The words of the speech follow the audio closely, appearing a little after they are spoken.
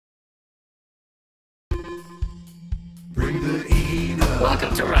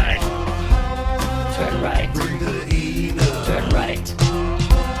Welcome to ride. Turn right. Turn right.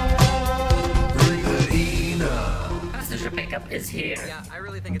 Passenger pickup is here. Yeah, I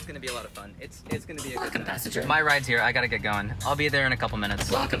really think it's gonna be a lot of fun. It's gonna be a Welcome, passenger. My ride's here. I gotta get going. I'll be there in a couple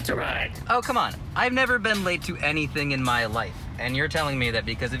minutes. Welcome to ride. Oh, come on. I've never been late to anything in my life. And you're telling me that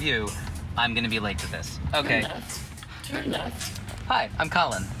because of you, I'm gonna be late to this. Okay. Turn left. Turn left. Hi, I'm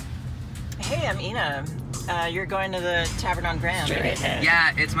Colin. Hey, I'm Ina. You're going to the Tavern on Grand. Straight ahead.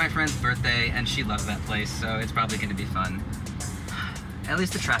 Yeah, it's my friend's birthday, and she loves that place, so it's probably gonna be fun. At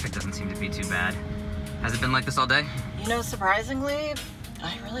least the traffic doesn't seem to be too bad. Has it been like this all day? You know, surprisingly,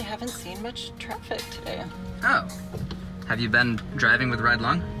 I really haven't seen much traffic today. Oh. Have you been driving with Ride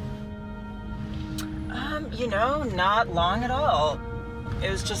Long? You know, not long at all. It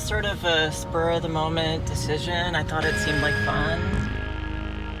was just sort of a spur-of-the-moment decision. I thought it seemed like fun.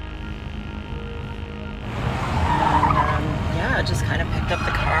 And, yeah, I just kind of picked up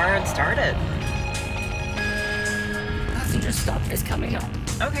the car and started. Passenger stop is coming up.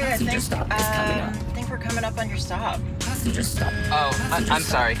 Okay, Passenger stop is coming up. I think we're coming up on your stop. Passenger stop. Oh, Passenger I'm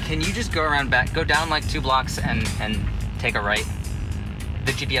stop. sorry. Can you just go around back, go down like 2 blocks and take a right?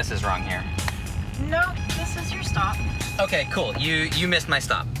 The GPS is wrong here. No, this is your stop. Okay, cool. You missed my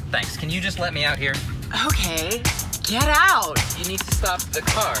stop. Thanks. Can you just let me out here? Okay, get out. You need to stop the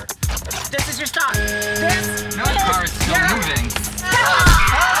car. This is your stop. This No, the car is still moving.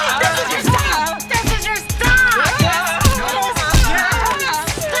 This is your stop. This is your stop.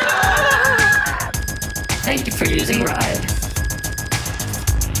 Thank you for using Ride.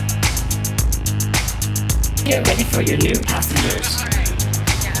 Get ready for your new passengers.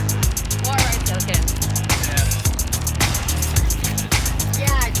 More rides okay.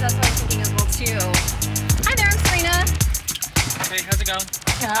 Yeah, that's what I was thinking as well too. Hi there, I'm Serena. Hey, how's it going?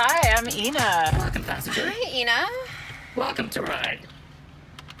 Hi, I'm Ina. Welcome, passenger. Hi, Ina. Welcome to Ride.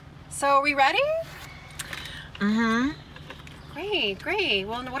 So are we ready? Mm-hmm. Great, great.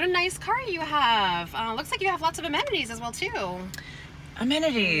 Well, what a nice car you have. Looks like you have lots of amenities as well too.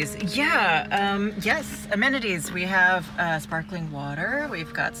 Amenities, yeah, yes, amenities. We have sparkling water,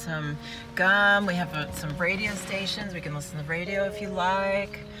 we've got some gum, we have some radio stations, we can listen to the radio if you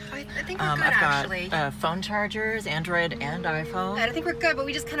like. I think we're good I've actually. got phone chargers, Android and iPhone. I think we're good, but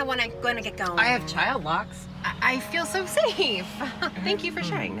we just kind of want to get going. I have child locks. I feel so safe. Thank you for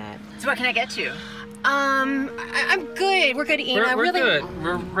sharing that. So what can I get you? I'm good. We're good, Ina. We're really good.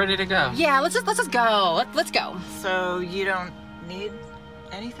 We're ready to go. Yeah, let's just go. Let's go. So you don't need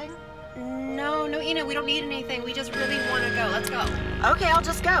anything? No, Ina, we don't need anything. We just really want to go. Let's go. Okay, I'll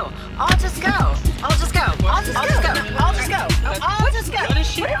just go. I'll just go. I'll just go. I'll just go. I'll just go. I'll just go. What is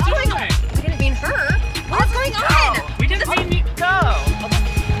she doing? I didn't mean her. What's going on? We didn't mean you. Go. I'll just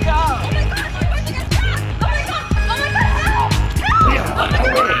go. Oh my god, help! We are on our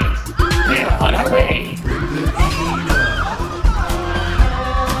way. We are on our way.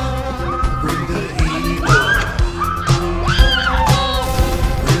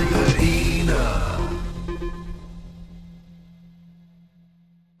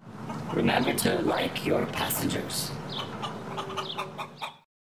 Remember to like your passengers.